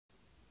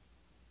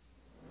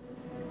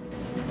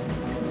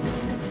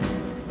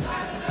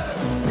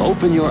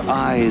Open your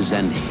eyes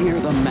and hear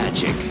the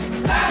magic.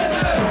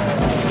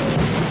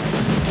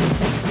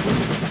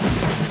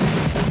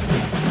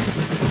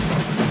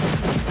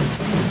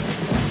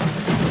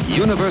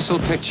 Universal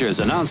Pictures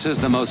announces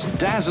the most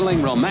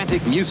dazzling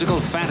romantic musical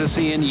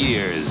fantasy in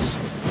years,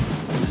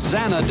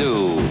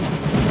 Xanadu.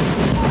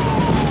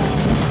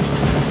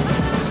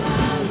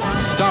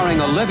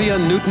 Starring Olivia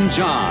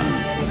Newton-John,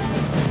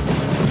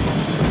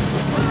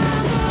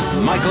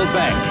 Michael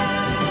Beck,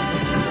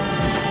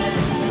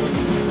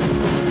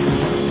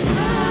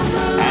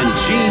 and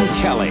Gene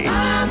Kelly.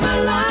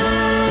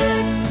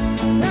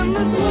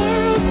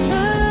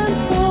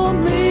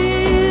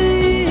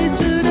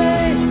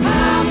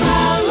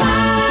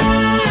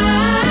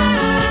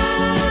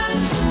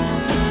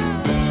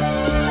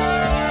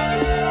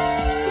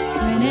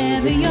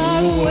 Whenever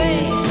you're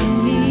away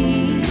from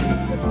me,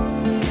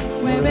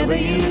 wherever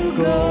you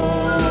go,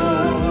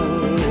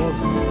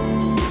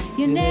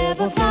 you're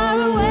never far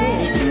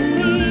away from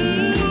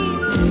me.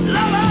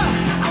 Lover,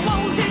 I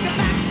won't take a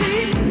back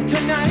seat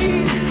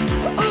tonight.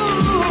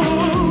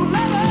 Ooh,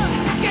 lover,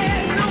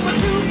 getting on my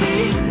 2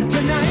 feet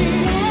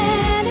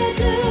tonight.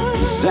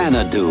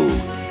 Xanadu.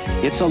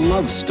 It's a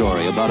love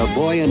story about a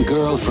boy and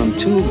girl from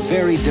two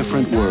very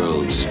different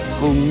worlds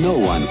whom no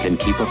one can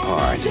keep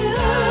apart.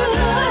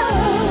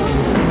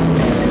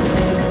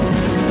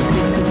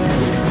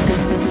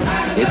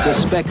 It's a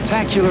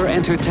spectacular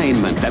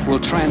entertainment that will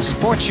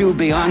transport you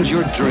beyond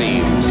your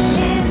dreams.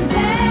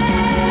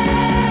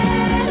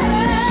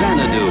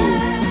 Xanadu,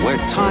 where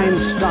time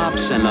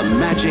stops and the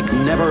magic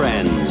never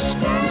ends.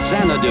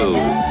 Xanadu.